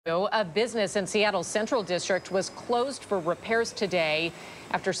A business in Seattle's Central District was closed for repairs today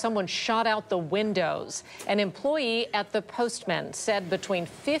after someone shot out the windows. An employee at the Postman said between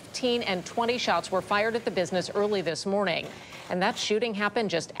 15 and 20 shots were fired at the business early this morning. And that shooting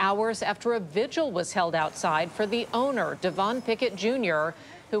happened just hours after a vigil was held outside for the owner, Devon Pickett Jr.,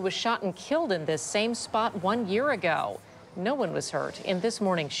 who was shot and killed in this same spot 1 year ago. No one was hurt in this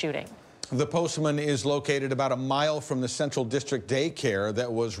morning's shooting. The Postman is located about a mile from the Central District daycare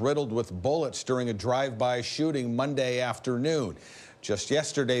that was riddled with bullets during a drive-by shooting Monday afternoon. Just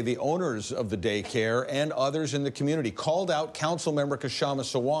yesterday, the owners of the daycare and others in the community called out Councilmember Kshama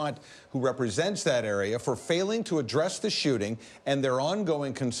Sawant, who represents that area, for failing to address the shooting and their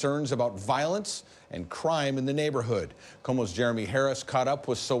ongoing concerns about violence and crime in the neighborhood. KOMO's Jeremy Harris caught up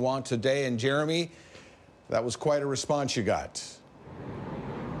with Sawant today, and Jeremy, that was quite a response you got.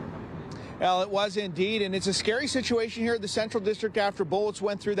 Well, it was indeed, and it's a scary situation here at the Central District after bullets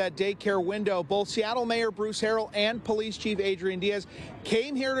went through that daycare window. Both Seattle Mayor Bruce Harrell and Police Chief Adrian Diaz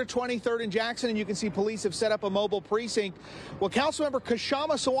came here to 23rd and Jackson, and you can see police have set up a mobile precinct. Well, Councilmember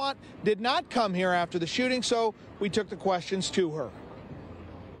Kshama Sawant did not come here after the shooting, so we took the questions to her.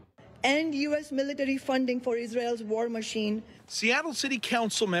 End U.S. military funding for Israel's war machine. Seattle City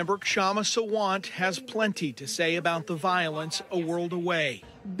Councilmember Kshama Sawant has plenty to say about the violence a world away.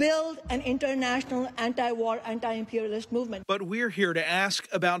 Build an international anti-war, anti-imperialist movement. But we're here to ask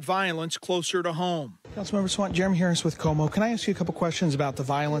about violence closer to home. Councilmember Sawant, Jeremy Harris with KOMO. Can I ask you a couple questions about the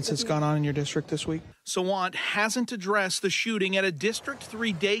violence that's gone on in your district this week? Sawant hasn't addressed the shooting at a District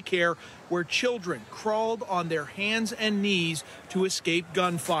 3 daycare where children crawled on their hands and knees to escape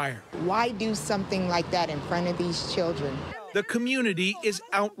gunfire. Why do something like that in front of these children? The community is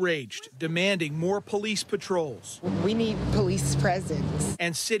outraged, demanding more police patrols. We need police presence.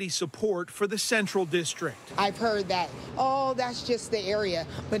 And city support for the Central District. I've heard that, oh, that's just the area.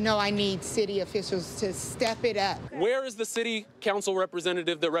 But no, I need city officials to step it up. Where is the city council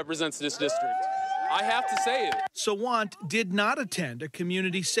representative that represents this district? I have to say it. Sawant did not attend a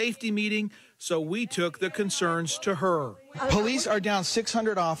community safety meeting, so we took the concerns to her. Police are down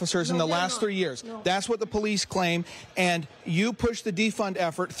 600 officers in the last 3 years. That's what the police claim. And you pushed the defund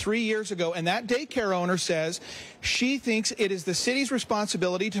effort 3 years ago, and that daycare owner says she thinks it is the city's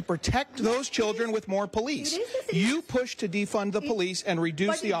responsibility to protect those children with more police. You pushed to defund the police and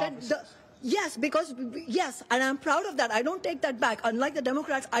reduce the officers. Yes, yes, and I'm proud of that. I don't take that back. Unlike the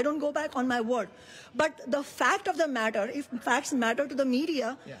Democrats, I don't go back on my word. But the fact of the matter, if facts matter to the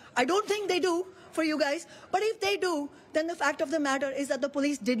media, I don't think they do for you guys. But if they do, then the fact of the matter is that the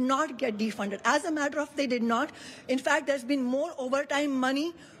police did not get defunded. As a matter of fact, they did not. In fact, there's been more overtime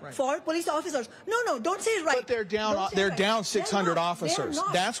money for police officers. No, don't say it right. But they're down 600 officers.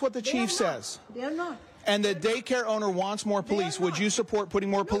 That's what the chief says. They're not. And the daycare owner wants more police. Would you support putting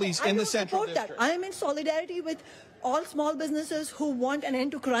more police in the Central District? I am in solidarity with all small businesses who want an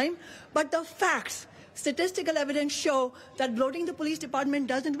end to crime, but the facts, statistical evidence show that bloating the police department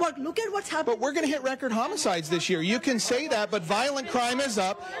doesn't work. Look at what's happening. But we're going to hit record homicides this year. You can say that, but violent crime is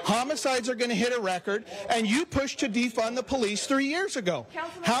up. Homicides are going to hit a record, and you pushed to defund the police 3 years ago.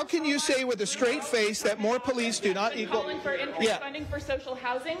 How can you say with a straight face that more police do not equal... Calling for increased funding for social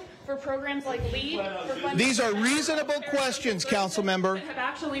housing, for programs like LEAD. These are reasonable questions, Councilmember. That have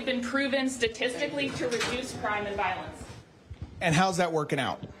actually been proven statistically to reduce crime and violence. And how's that working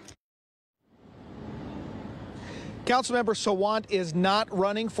out? Councilmember Sawant is not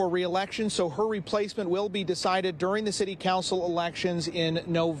running for re-election, so her replacement will be decided during the city council elections in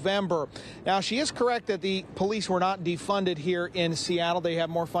November. Now, she is correct that the police were not defunded here in Seattle. They have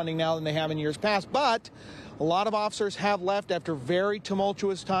more funding now than they have in years past, but a lot of officers have left after very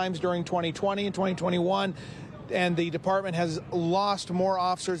tumultuous times during 2020 and 2021. And the department has lost more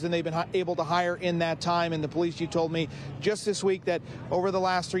officers than they've been able to hire in that time. And the police chief told me just this week that over the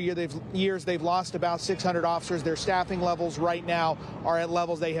last 3 years, they've lost about 600 officers. Their staffing levels right now are at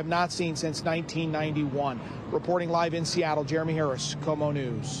levels they have not seen since 1991. Reporting live in Seattle, Jeremy Harris, KOMO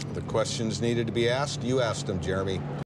News. The questions needed to be asked, you asked them, Jeremy.